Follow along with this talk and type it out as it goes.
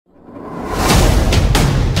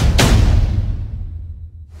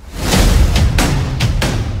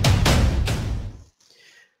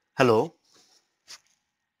Hello.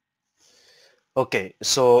 Okay,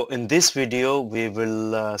 so in this video we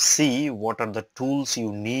will see what are the tools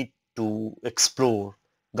you need to explore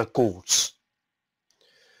the course.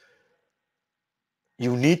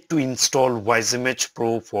 You need to install WiseImage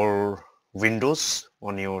Pro for Windows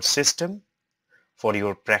on your system for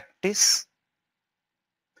your practice.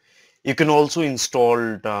 You can also install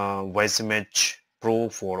WiseImage Pro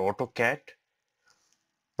for AutoCAD,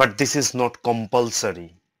 but this is not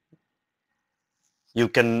compulsory. You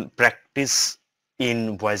can practice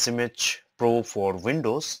in WiseImage Pro for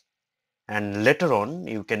Windows, and later on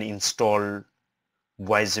you can install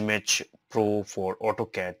WiseImage Pro for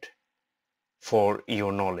AutoCAD for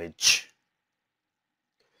your knowledge.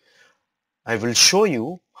 I will show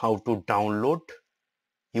you how to download,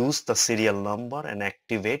 use the serial number and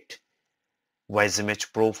activate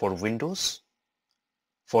WiseImage Pro for Windows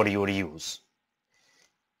for your use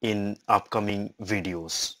in upcoming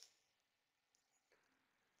videos.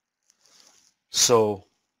 So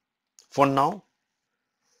for now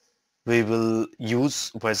we will use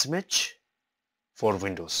WiseImage for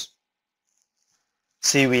Windows.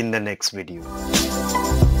 See you in the next video.